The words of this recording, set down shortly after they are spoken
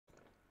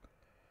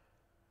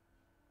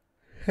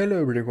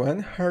Hello everyone,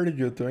 how are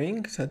you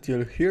doing?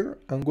 Satiel here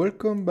and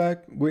welcome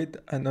back with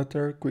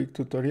another quick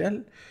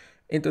tutorial.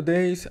 In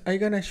today's I'm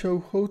gonna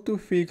show how to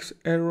fix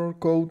error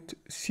code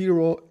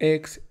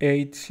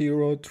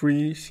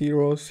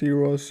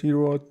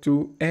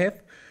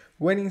 0x8030002f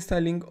when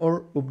installing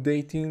or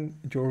updating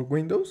your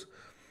Windows.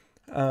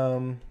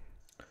 Go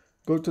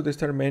to the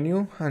start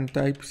menu and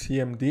type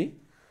cmd,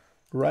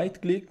 right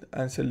click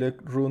and select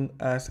run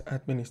as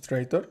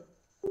administrator.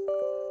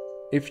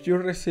 If you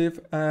receive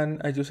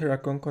a user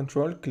account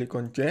control, click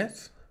on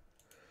yes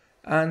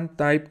and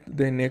type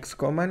the next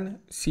command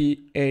ch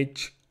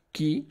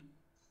key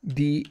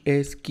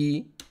ds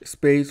key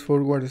space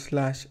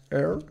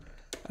 /r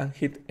and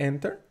hit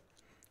enter.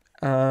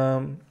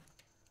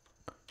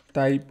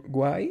 Type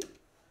y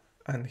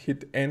and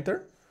hit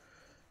enter.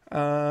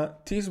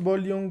 This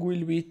volume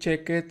will be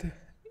checked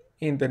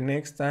in the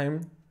next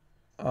time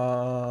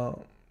the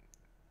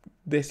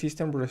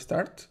system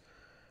restarts.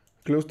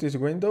 Close this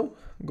window,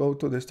 go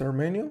to the start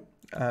menu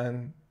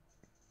and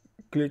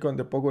click on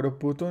the power off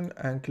button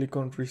and click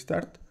on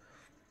restart.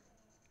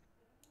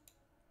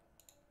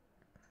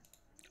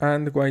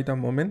 And wait a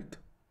moment.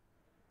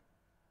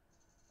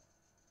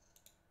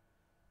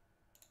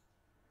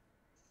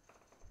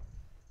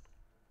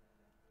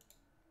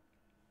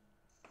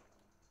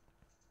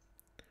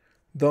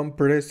 Don't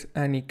press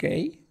any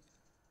key,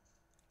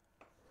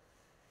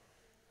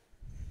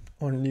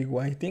 only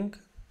waiting.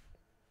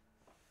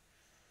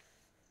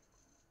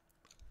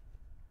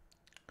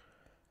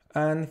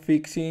 And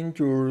fixing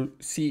your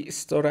C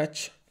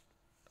storage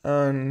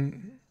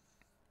and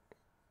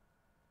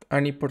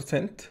any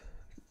percent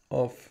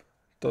of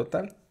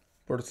total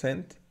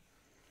percent,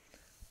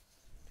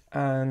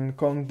 and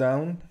come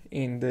down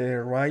in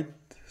the right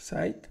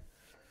side,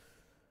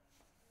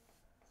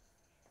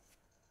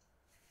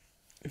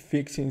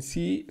 fixing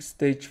C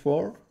stage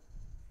 4.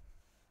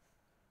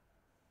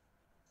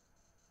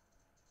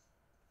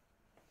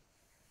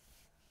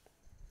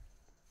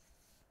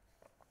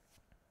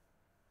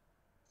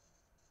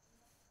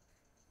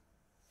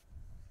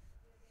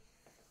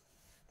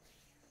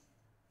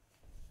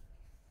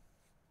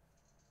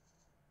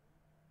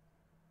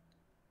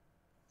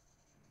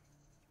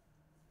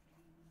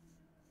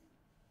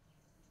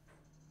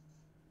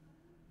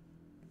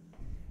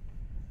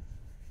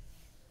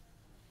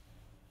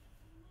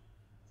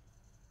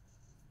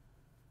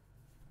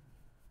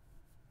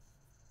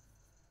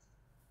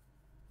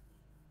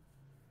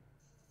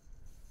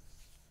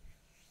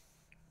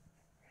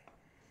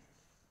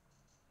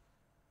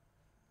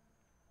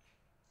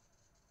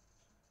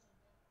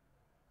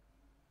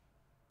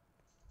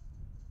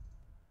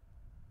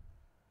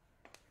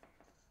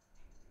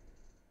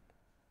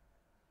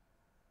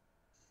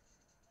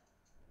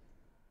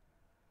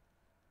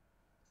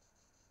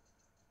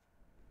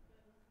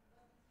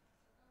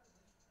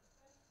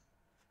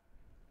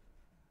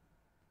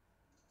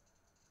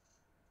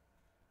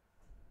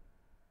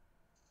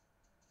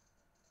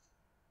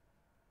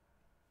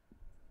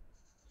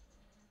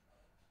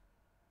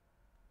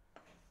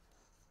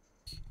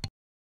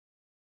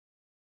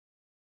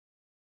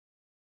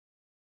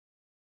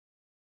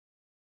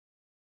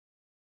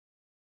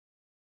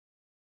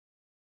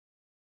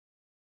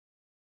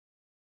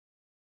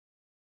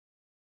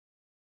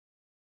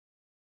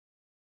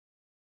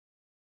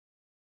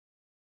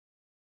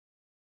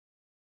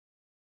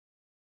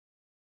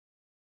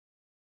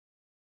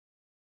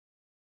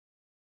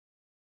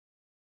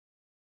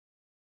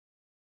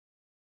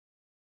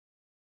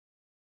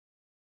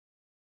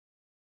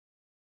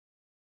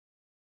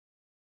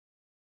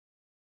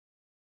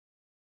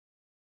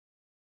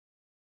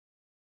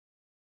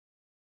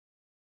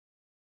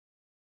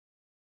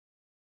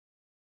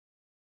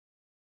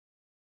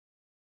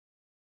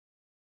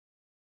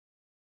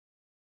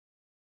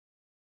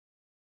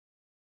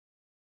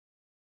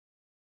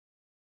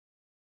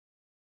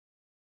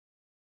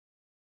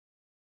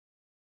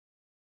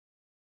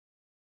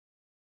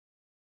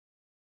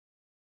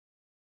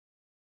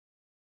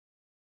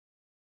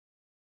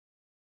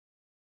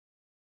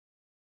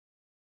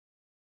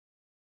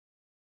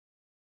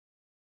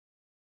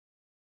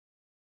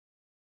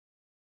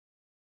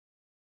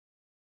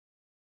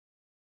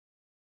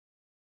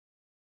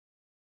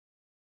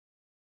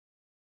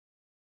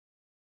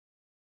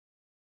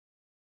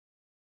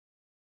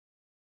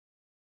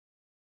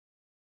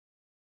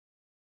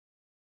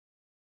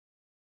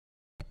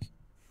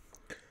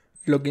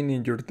 Login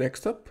in your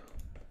desktop.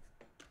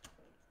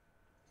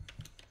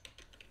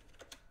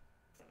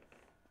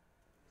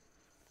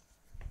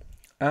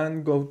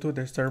 And go to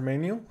the start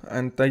menu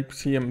and type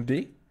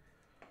cmd,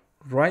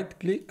 right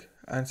click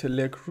and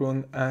select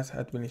run as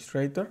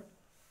administrator.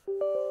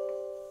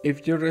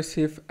 If you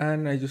receive a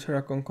user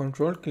account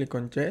control, click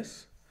on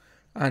yes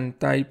and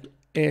type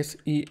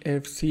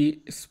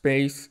sefc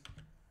space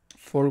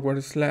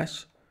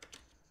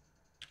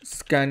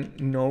 /scan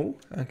now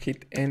and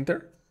hit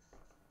enter.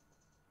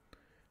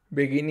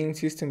 Beginning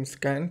system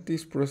scan.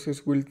 This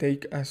process will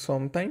take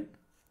some time.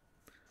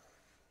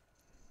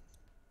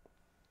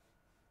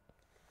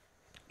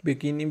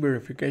 Beginning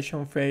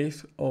verification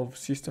phase of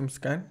system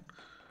scan.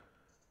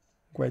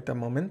 Wait a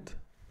moment.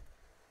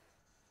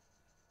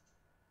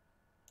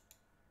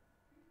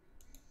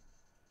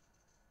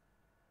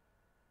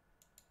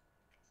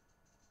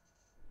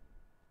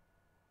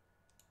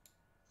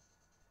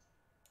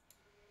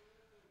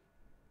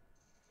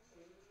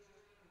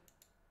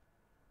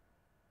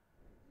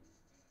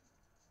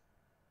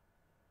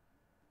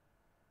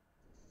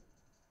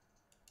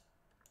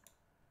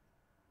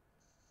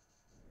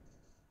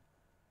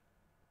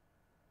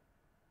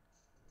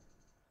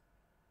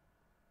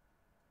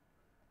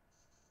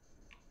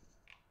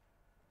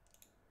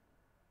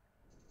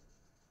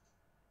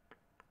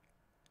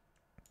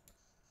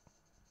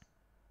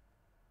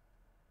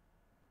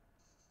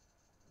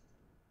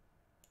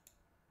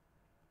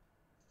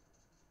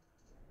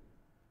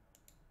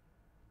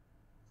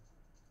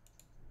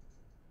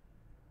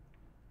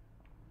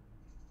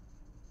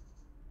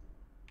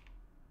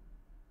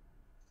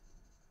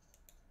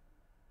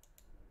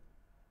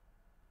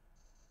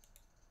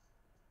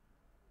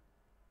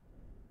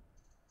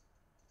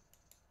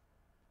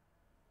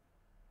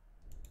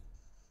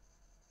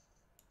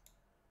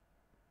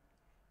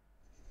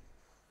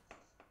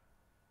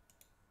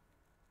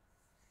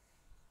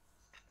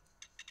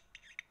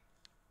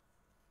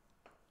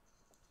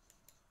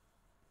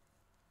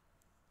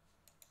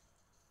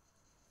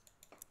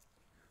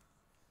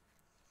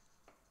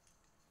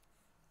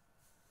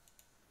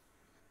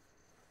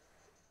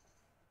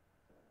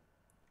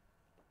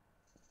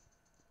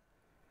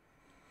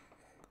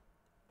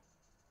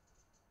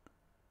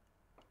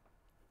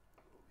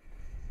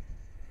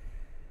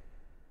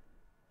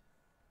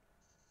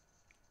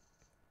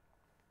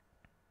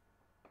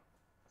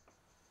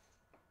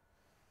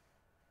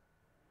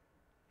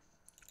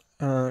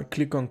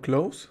 Click on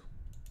close,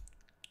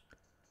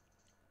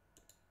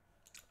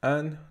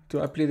 and to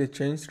apply the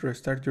change,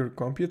 restart your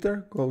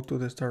computer. Go to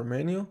the start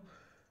menu,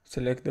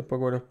 select the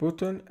power off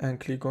button and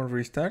click on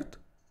restart.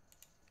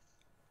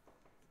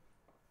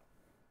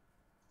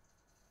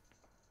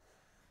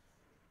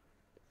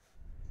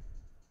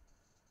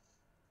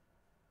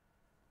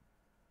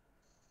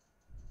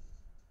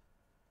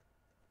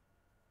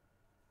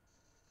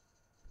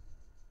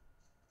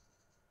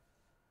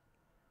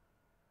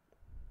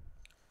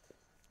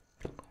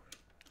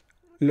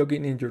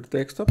 Login in your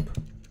desktop.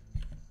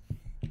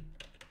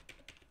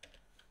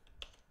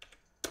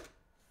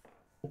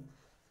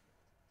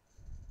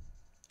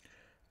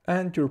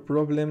 And your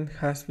problem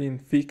has been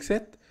fixed.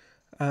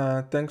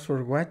 Thanks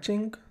for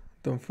watching.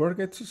 Don't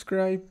forget to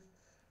subscribe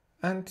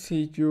and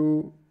see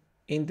you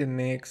in the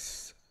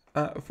next.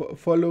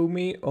 Follow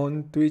me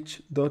on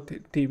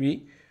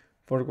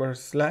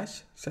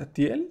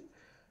twitch.tv/Satiel.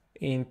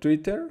 In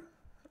Twitter,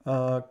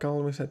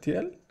 call me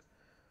Satiel.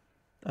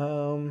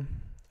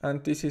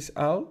 And this is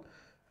all.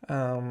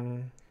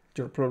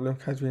 Your problem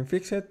has been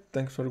fixed.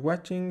 Thanks for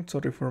watching.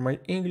 Sorry for my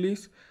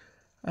English,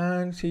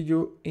 and see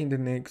you in the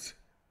next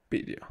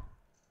video.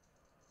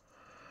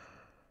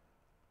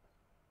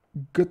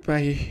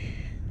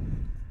 Goodbye.